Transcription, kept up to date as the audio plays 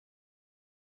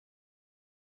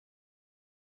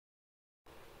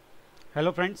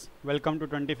Hello friends, welcome to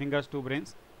 20 fingers 2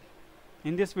 brains.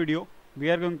 In this video we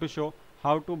are going to show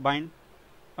how to bind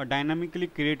a dynamically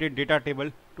created data table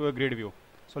to a grid view.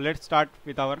 So let's start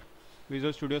with our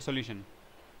Visual Studio solution.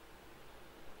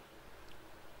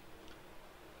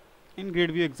 In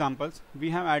Gridview examples we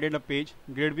have added a page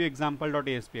gridview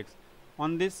example.aspx.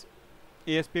 On this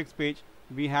aspx page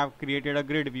we have created a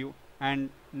grid view and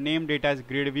named it as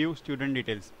gridview student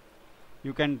details.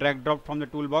 You can drag drop from the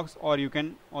toolbox or you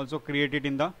can also create it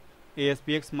in the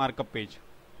ASPX markup page.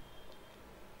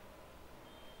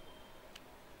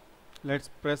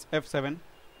 Let's press F7.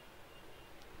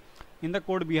 In the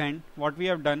code behind, what we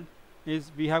have done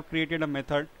is we have created a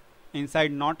method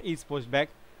inside not is postback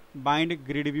bind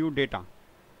grid view data.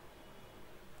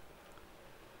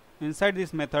 Inside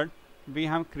this method we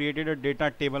have created a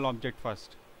data table object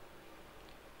first.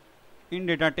 In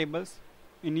data tables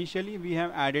initially we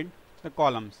have added the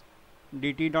columns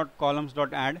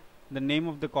dt.columns.add, the name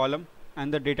of the column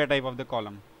and the data type of the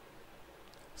column,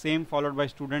 same followed by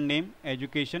student name,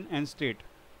 education and state.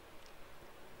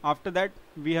 After that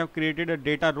we have created a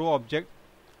data row object,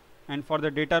 and for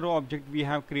the data row object we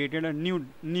have created a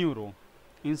new row.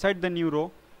 Inside the new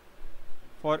row,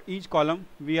 for each column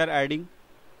we are adding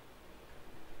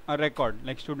a record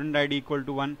like student ID equal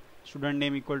to 1, student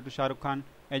name equal to Shah Rukh Khan,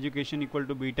 education equal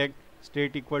to BTech,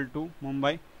 state equal to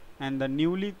Mumbai, and the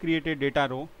newly created data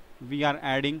row we are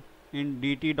adding in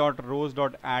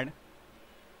dt.rows.add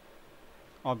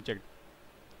object.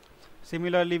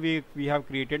 Similarly we have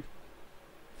created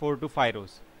 4 to 5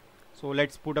 rows. So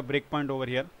let's put a breakpoint over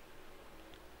here,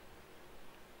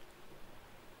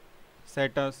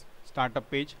 set a startup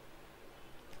page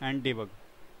and debug.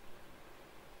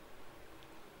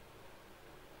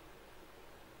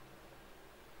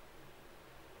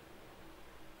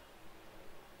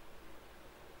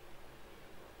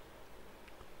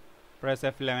 Press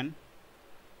F11.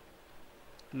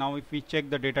 Now if we check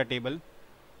the data table,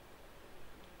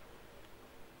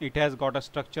 it has got a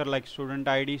structure like student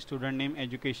ID, student name,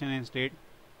 education and state.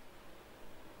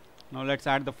 Now let's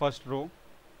add the first row.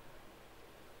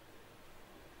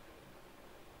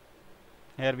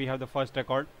 Here we have the first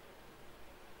record.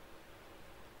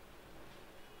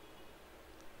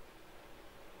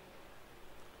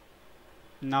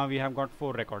 Now we have got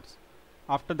 4 records.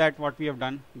 After that what we have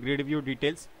done, grid view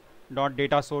details dot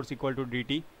data source equal to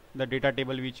dt, the data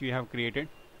table which we have created,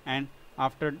 and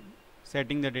after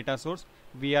setting the data source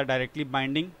we are directly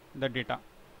binding the data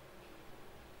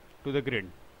to the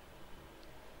grid.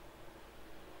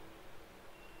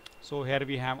 So here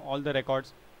we have all the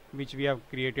records which we have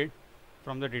created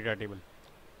from the data table.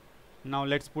 Now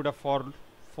let's put a for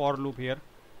loop here.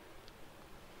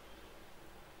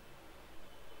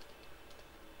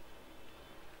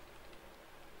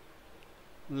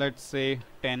 Let's say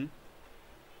 10.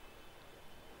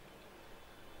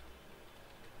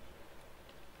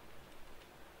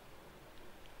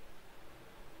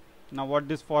 Now what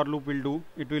this for loop will do,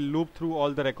 it will loop through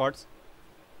all the records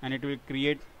and it will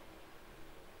create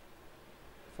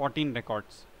 14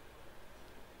 records.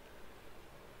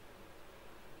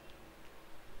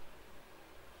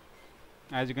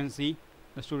 As you can see,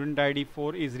 the student ID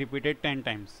 4 is repeated 10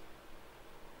 times.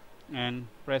 And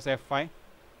press F5.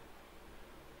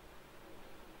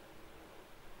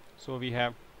 So we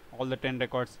have all the 10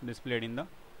 records displayed in the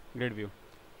grid view.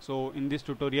 So in this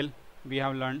tutorial we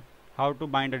have learned how to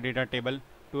bind a data table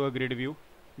to a grid view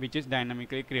which is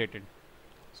dynamically created.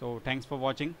 So thanks for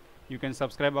watching. You can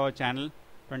subscribe our channel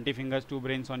 20 fingers 2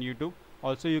 brains on YouTube.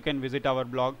 Also you can visit our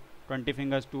blog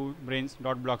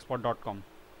 20fingers2brains.blogspot.com.